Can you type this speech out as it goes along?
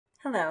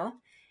Hello.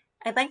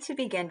 I'd like to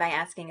begin by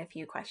asking a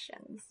few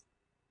questions.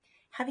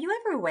 Have you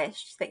ever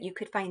wished that you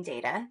could find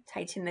data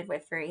tied to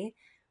midwifery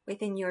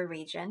within your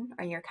region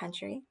or your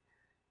country?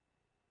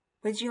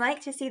 Would you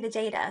like to see the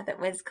data that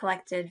was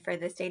collected for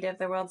the State of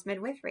the World's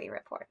Midwifery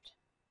Report?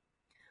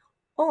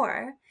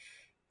 Or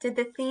did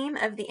the theme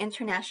of the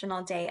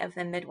International Day of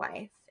the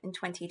Midwife in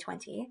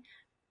 2020,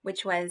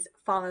 which was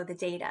Follow the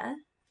Data,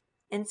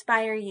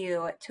 inspire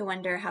you to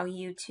wonder how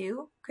you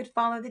too could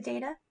follow the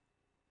data?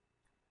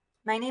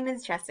 My name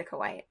is Jessica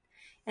White,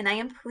 and I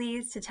am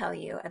pleased to tell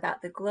you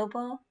about the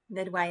Global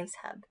Midwives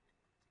Hub,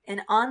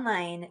 an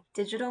online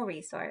digital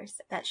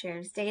resource that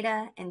shares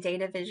data and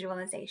data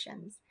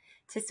visualizations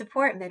to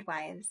support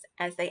midwives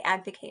as they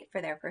advocate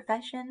for their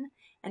profession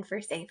and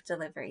for safe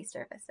delivery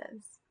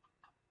services.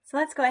 So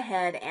let's go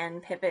ahead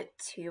and pivot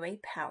to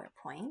a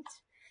PowerPoint.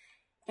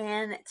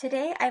 And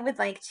today I would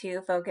like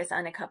to focus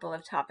on a couple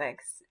of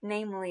topics,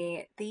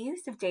 namely the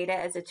use of data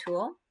as a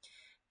tool,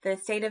 the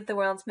State of the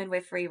World's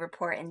Midwifery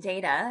Report and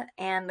Data,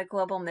 and the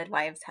Global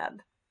Midwives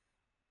Hub.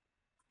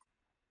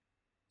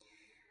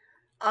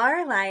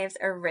 Our lives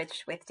are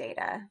rich with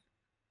data,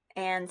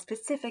 and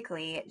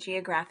specifically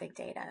geographic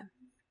data.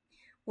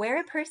 Where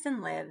a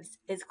person lives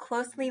is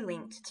closely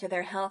linked to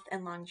their health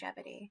and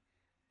longevity.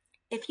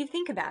 If you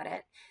think about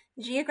it,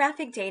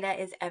 geographic data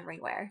is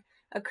everywhere,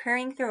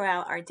 occurring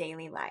throughout our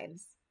daily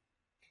lives.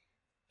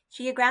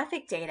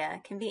 Geographic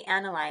data can be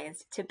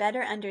analyzed to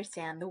better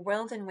understand the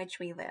world in which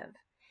we live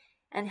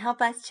and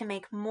help us to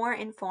make more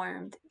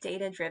informed,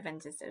 data-driven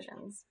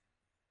decisions.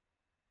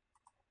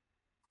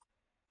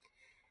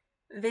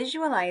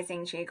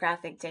 Visualizing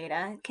geographic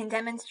data can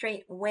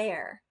demonstrate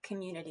where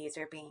communities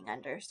are being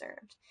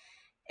underserved.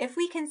 If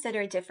we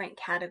consider different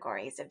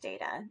categories of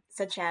data,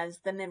 such as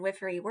the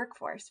midwifery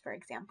workforce, for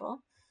example,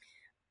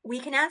 we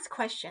can ask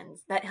questions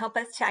that help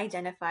us to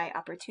identify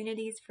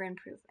opportunities for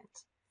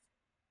improvement.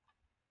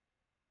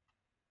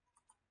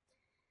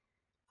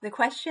 The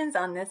questions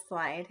on this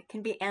slide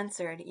can be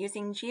answered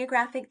using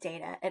geographic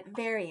data at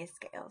various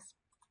scales,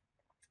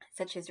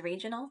 such as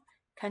regional,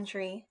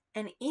 country,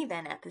 and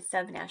even at the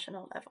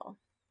subnational level.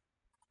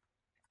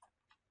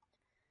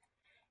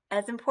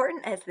 As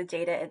important as the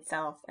data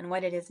itself and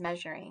what it is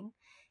measuring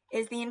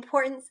is the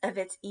importance of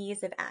its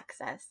ease of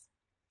access.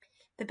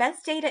 The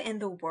best data in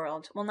the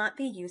world will not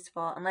be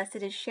useful unless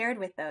it is shared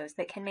with those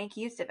that can make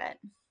use of it.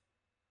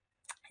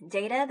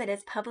 Data that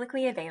is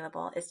publicly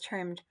available is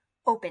termed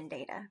open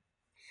data.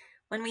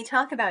 When we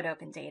talk about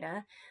open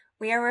data,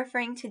 we are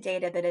referring to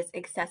data that is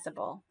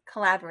accessible,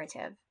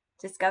 collaborative,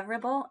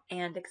 discoverable,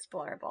 and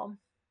explorable.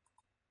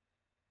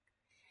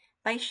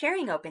 By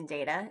sharing open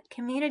data,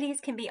 communities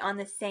can be on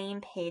the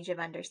same page of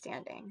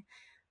understanding,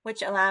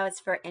 which allows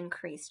for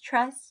increased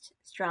trust,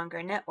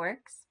 stronger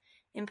networks,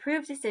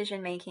 improved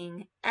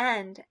decision-making,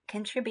 and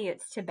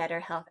contributes to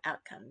better health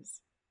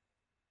outcomes.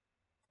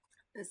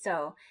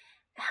 So,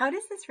 how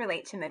does this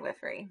relate to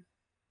midwifery?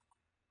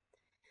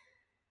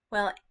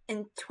 Well,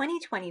 in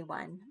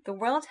 2021, the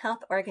World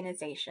Health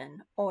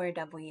Organization, or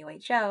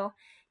WHO,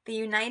 the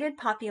United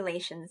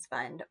Populations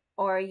Fund,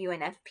 or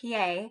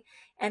UNFPA,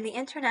 and the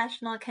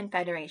International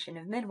Confederation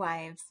of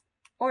Midwives,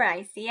 or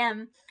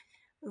ICM,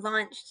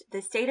 launched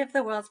the State of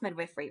the World's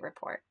Midwifery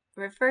Report,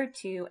 referred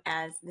to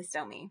as the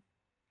SOMI.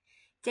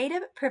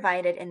 Data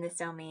provided in the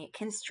SOMI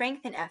can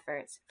strengthen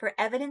efforts for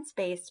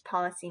evidence-based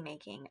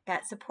policymaking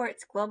that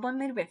supports global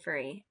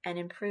midwifery and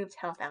improved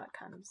health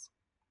outcomes.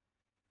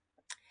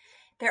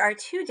 There are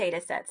two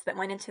data sets that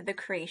went into the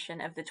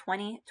creation of the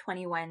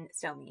 2021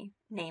 SOMI,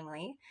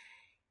 namely,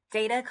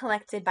 data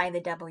collected by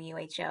the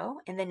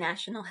WHO in the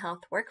National Health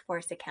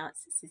Workforce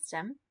Accounts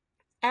System,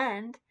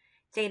 and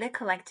data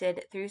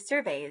collected through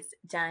surveys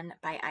done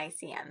by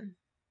ICM.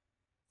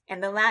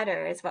 And the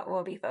latter is what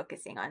we'll be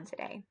focusing on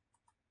today.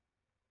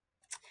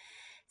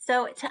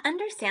 So, to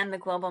understand the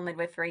global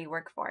midwifery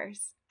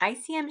workforce,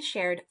 ICM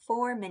shared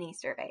 4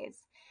 mini-surveys,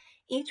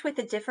 each with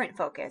a different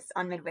focus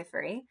on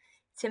midwifery,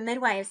 to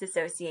midwives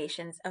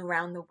associations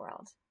around the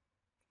world.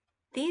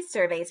 These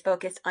surveys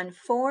focus on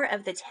 4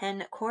 of the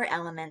 10 core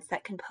elements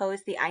that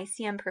compose the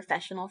ICM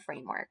professional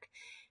framework,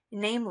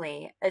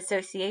 namely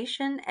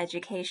association,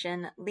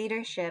 education,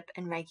 leadership,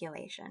 and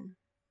regulation.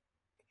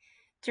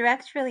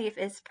 Direct Relief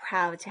is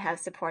proud to have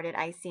supported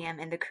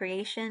ICM in the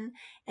creation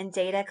and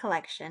data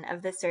collection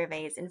of the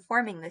surveys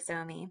informing the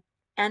SOMI,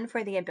 and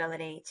for the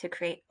ability to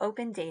create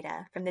open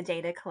data from the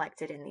data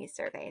collected in these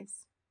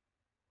surveys.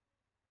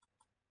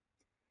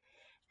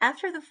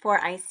 After the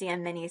 4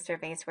 ICM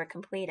mini-surveys were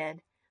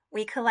completed,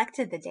 we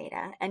collected the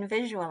data and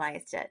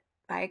visualized it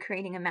by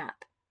creating a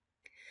map.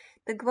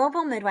 The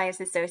Global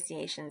Midwives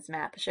Associations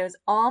map shows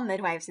all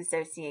midwives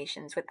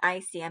associations with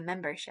ICM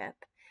membership,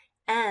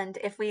 and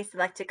if we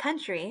select a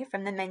country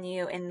from the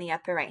menu in the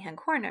upper right-hand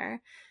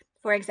corner,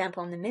 for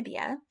example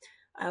Namibia,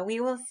 we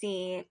will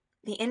see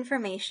the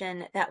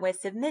information that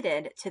was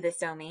submitted to the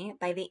SOMI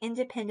by the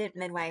Independent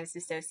Midwives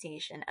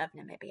Association of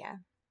Namibia.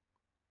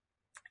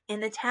 In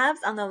the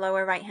tabs on the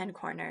lower right-hand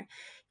corner,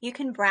 you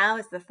can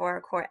browse the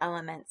 4 core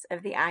elements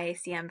of the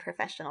ICM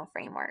professional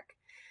framework.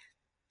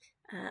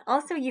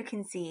 Also, you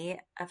can see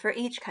for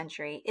each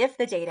country if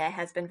the data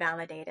has been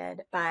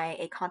validated by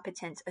a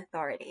competent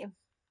authority.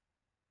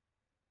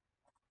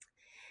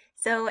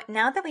 So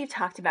now that we've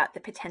talked about the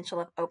potential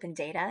of open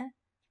data,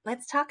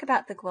 let's talk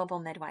about the Global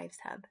Midwives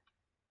Hub.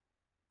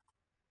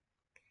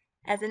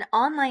 As an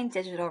online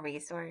digital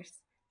resource,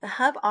 the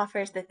Hub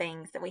offers the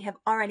things that we have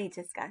already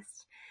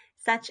discussed,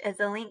 such as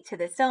a link to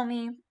the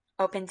SOMI,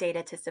 open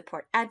data to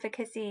support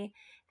advocacy,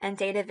 and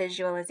data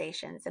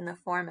visualizations in the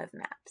form of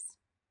maps.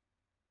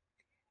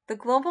 The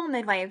Global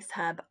Midwives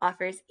Hub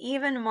offers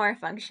even more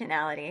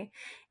functionality,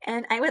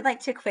 and I would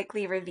like to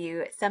quickly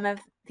review some of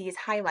these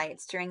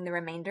highlights during the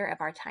remainder of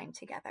our time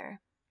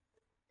together.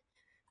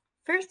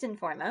 First and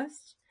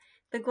foremost,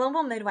 the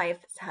Global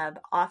Midwives Hub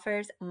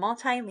offers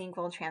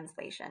multilingual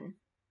translation.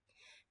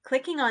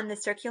 Clicking on the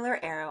circular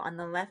arrow on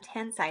the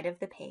left-hand side of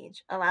the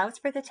page allows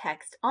for the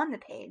text on the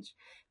page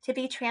to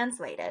be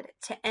translated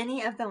to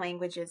any of the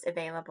languages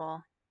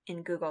available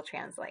in Google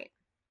Translate.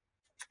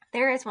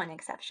 There is one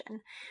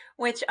exception,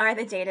 which are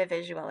the data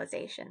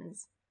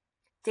visualizations.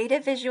 Data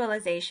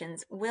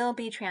visualizations will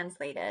be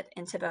translated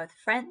into both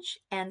French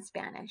and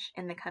Spanish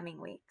in the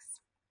coming weeks.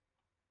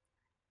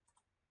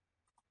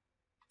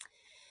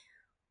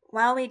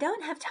 While we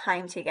don't have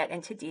time to get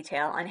into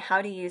detail on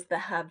how to use the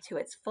Hub to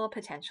its full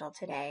potential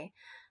today,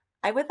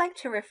 I would like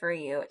to refer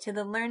you to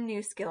the Learn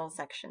New Skills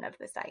section of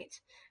the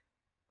site.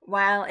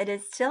 While it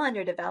is still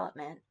under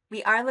development,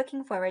 we are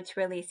looking forward to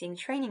releasing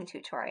training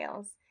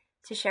tutorials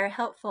to share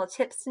helpful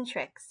tips and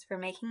tricks for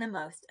making the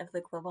most of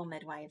the Global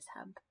Midwives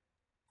Hub.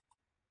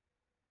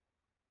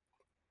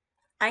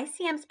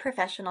 ICM's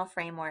professional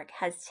framework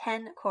has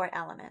 10 core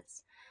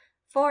elements,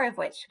 4 of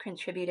which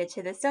contributed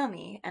to the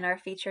SOMI and are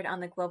featured on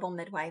the Global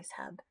Midwives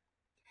Hub.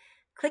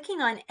 Clicking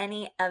on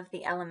any of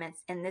the elements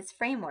in this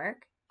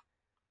framework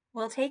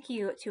will take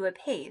you to a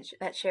page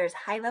that shares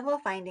high-level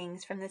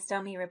findings from the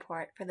SOMI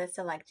report for the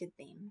selected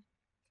theme.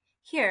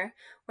 Here,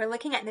 we're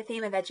looking at the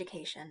theme of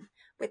education,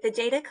 with the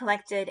data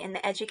collected in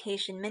the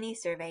education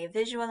mini-survey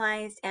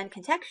visualized and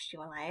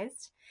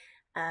contextualized,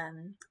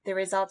 the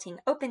resulting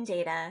open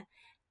data,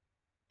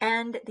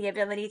 and the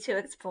ability to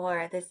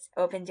explore this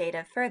open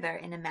data further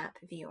in a map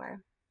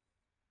viewer.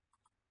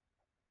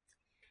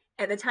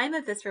 At the time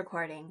of this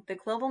recording, the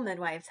Global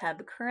Midwives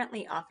Hub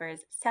currently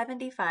offers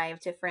 75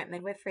 different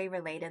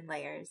midwifery-related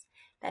layers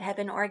that have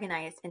been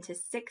organized into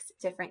 6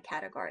 different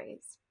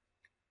categories.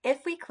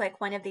 If we click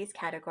one of these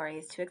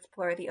categories to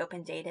explore the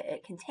open data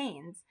it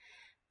contains,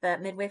 the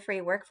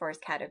midwifery workforce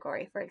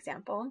category, for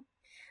example,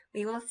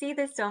 we will see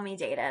the SOMI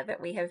data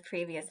that we have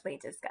previously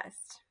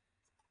discussed.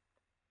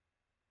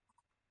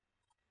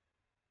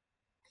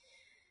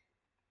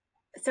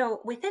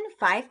 So within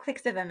 5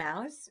 clicks of a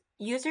mouse,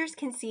 users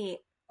can see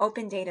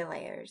open data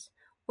layers,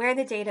 where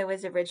the data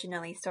was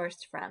originally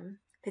sourced from,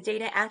 the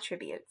data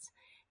attributes,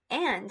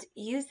 and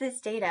use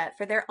this data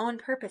for their own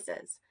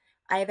purposes,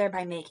 either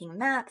by making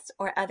maps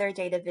or other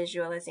data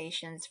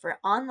visualizations for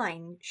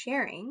online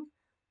sharing,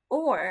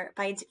 or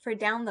for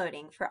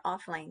downloading for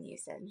offline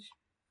usage.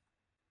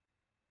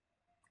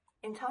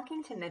 In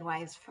talking to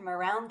midwives from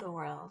around the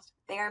world,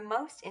 they are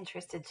most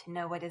interested to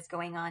know what is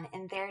going on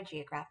in their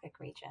geographic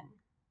region.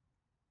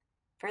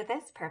 For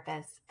this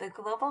purpose, the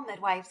Global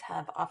Midwives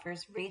Hub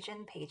offers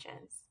region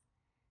pages.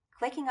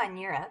 Clicking on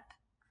Europe,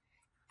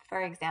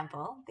 for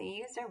example, the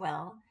user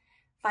will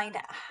find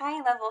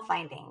high-level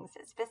findings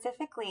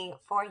specifically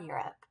for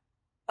Europe,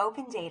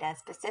 open data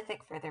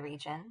specific for the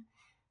region,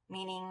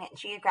 meaning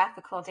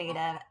geographical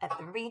data at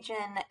the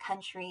region,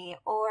 country,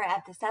 or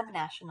at the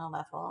subnational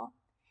level,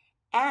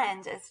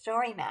 and a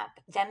story map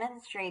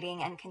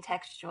demonstrating and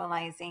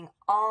contextualizing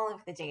all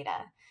of the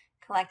data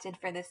collected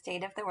for the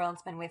State of the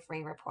World's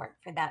Midwifery Report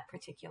for that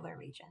particular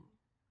region.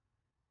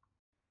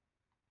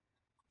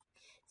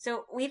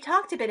 So we've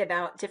talked a bit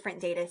about different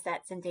data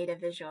sets and data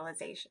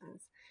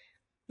visualizations.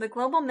 The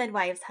Global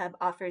Midwives Hub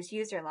offers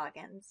user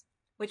logins,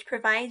 which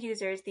provide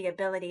users the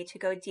ability to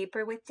go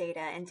deeper with data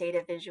and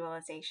data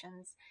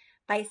visualizations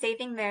by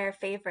saving their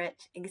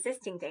favorite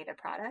existing data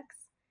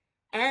products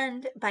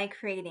and by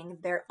creating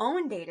their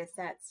own data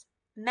sets,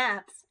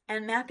 maps,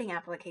 and mapping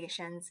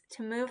applications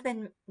to move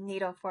the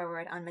needle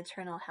forward on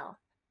maternal health.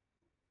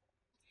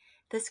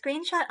 The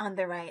screenshot on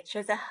the right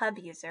shows a hub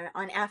user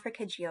on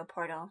Africa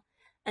GeoPortal,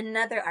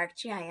 another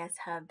ArcGIS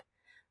hub,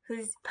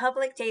 whose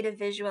public data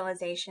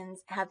visualizations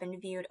have been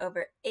viewed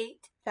over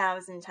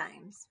 8,000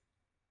 times.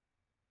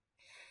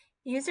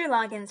 User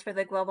logins for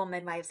the Global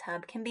Midwives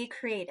Hub can be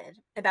created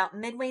about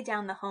midway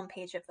down the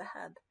homepage of the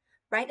hub,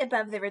 right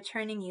above the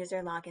returning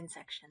user login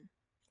section.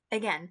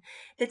 Again,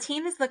 the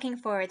team is looking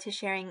forward to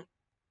sharing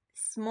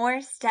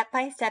more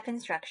step-by-step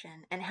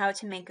instruction and how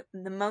to make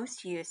the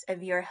most use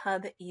of your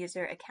hub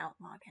user account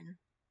login.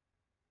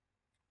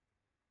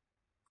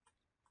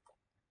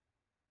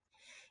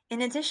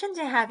 In addition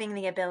to having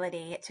the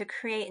ability to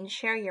create and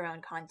share your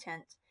own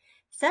content,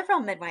 several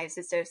midwives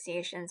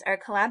associations are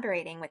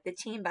collaborating with the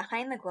team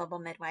behind the Global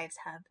Midwives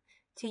Hub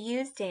to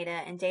use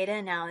data and data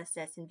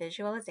analysis and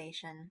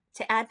visualization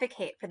to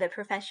advocate for the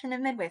profession of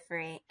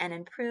midwifery and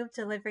improve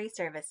delivery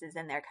services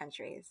in their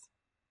countries.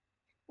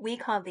 We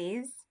call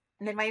these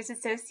midwives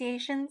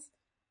associations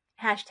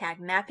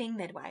 #mapping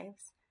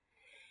midwives.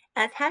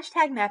 As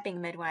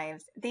 #mapping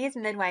midwives, these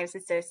midwives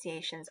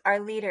associations are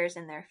leaders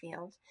in their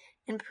field,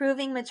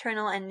 improving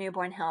maternal and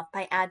newborn health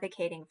by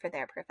advocating for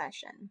their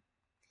profession.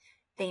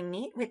 They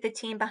meet with the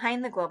team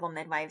behind the Global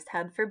Midwives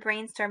Hub for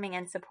brainstorming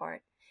and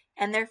support,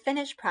 and their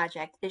finished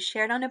project is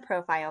shared on a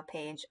profile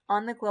page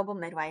on the Global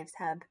Midwives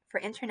Hub for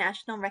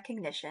international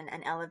recognition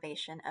and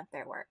elevation of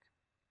their work.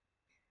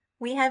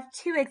 We have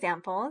 2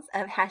 examples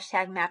of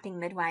 #mapping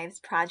midwives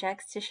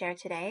projects to share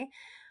today,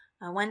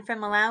 one from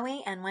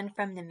Malawi and one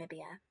from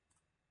Namibia.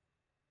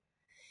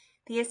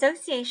 The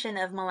Association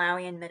of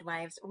Malawian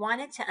Midwives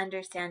wanted to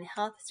understand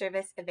health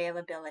service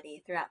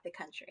availability throughout the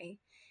country,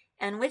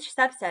 and which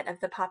subset of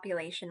the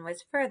population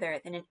was further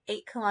than an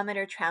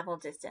 8-kilometer travel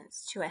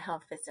distance to a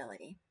health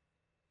facility.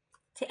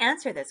 To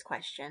answer this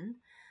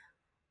question,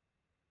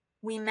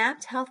 we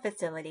mapped health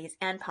facilities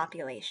and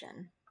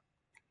population.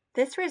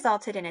 This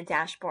resulted in a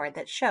dashboard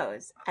that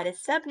shows, at a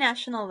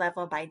subnational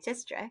level by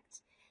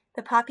district,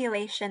 the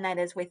population that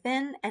is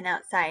within and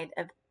outside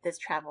of this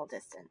travel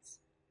distance.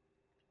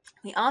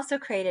 We also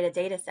created a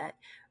dataset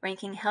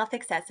ranking health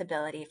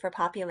accessibility for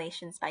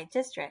populations by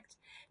district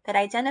that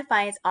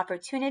identifies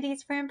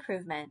opportunities for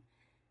improvement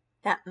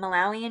that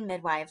Malawian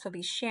midwives will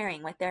be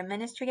sharing with their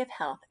Ministry of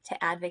Health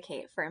to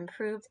advocate for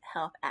improved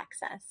health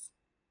access.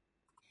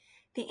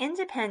 The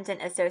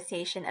Independent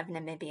Association of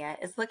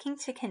Namibia is looking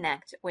to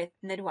connect with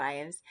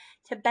midwives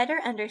to better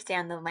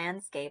understand the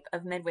landscape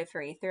of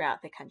midwifery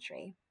throughout the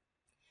country.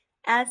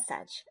 As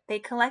such, they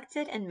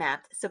collected and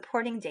mapped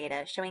supporting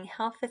data showing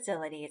health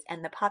facilities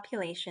and the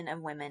population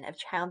of women of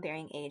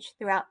childbearing age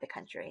throughout the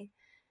country.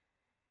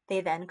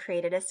 They then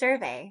created a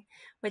survey,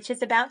 which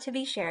is about to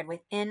be shared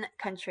with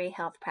in-country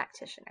health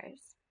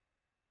practitioners.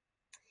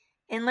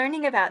 In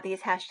learning about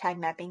these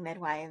 #mapping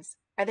midwives,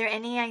 are there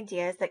any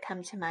ideas that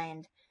come to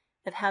mind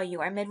of how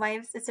your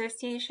midwives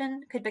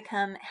association could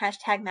become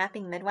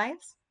 #mapping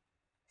midwives?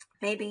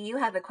 Maybe you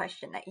have a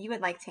question that you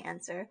would like to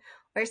answer,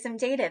 or some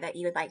data that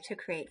you would like to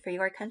create for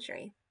your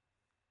country.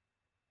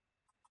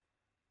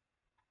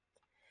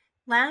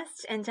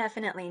 Last and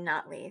definitely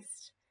not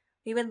least,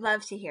 we would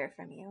love to hear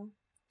from you.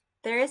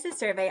 There is a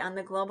survey on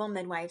the Global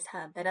Midwives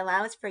Hub that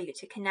allows for you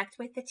to connect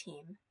with the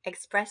team,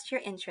 express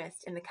your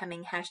interest in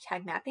becoming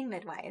 #mapping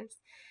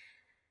midwives,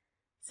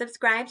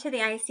 subscribe to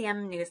the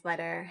ICM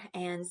newsletter,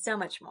 and so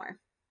much more.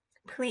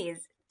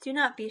 Please do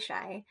not be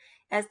shy,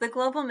 as the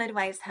Global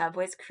Midwives Hub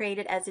was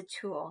created as a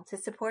tool to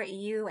support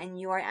you and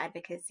your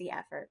advocacy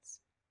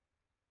efforts.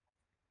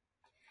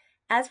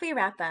 As we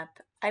wrap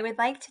up, I would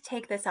like to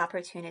take this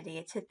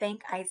opportunity to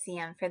thank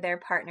ICM for their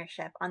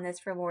partnership on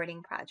this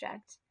rewarding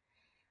project.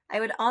 I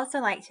would also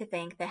like to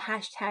thank the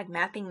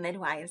 #mapping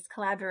midwives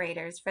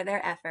collaborators for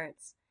their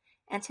efforts,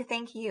 and to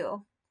thank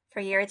you for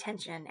your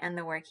attention and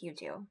the work you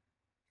do.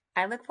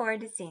 I look forward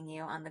to seeing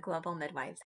you on the Global Midwives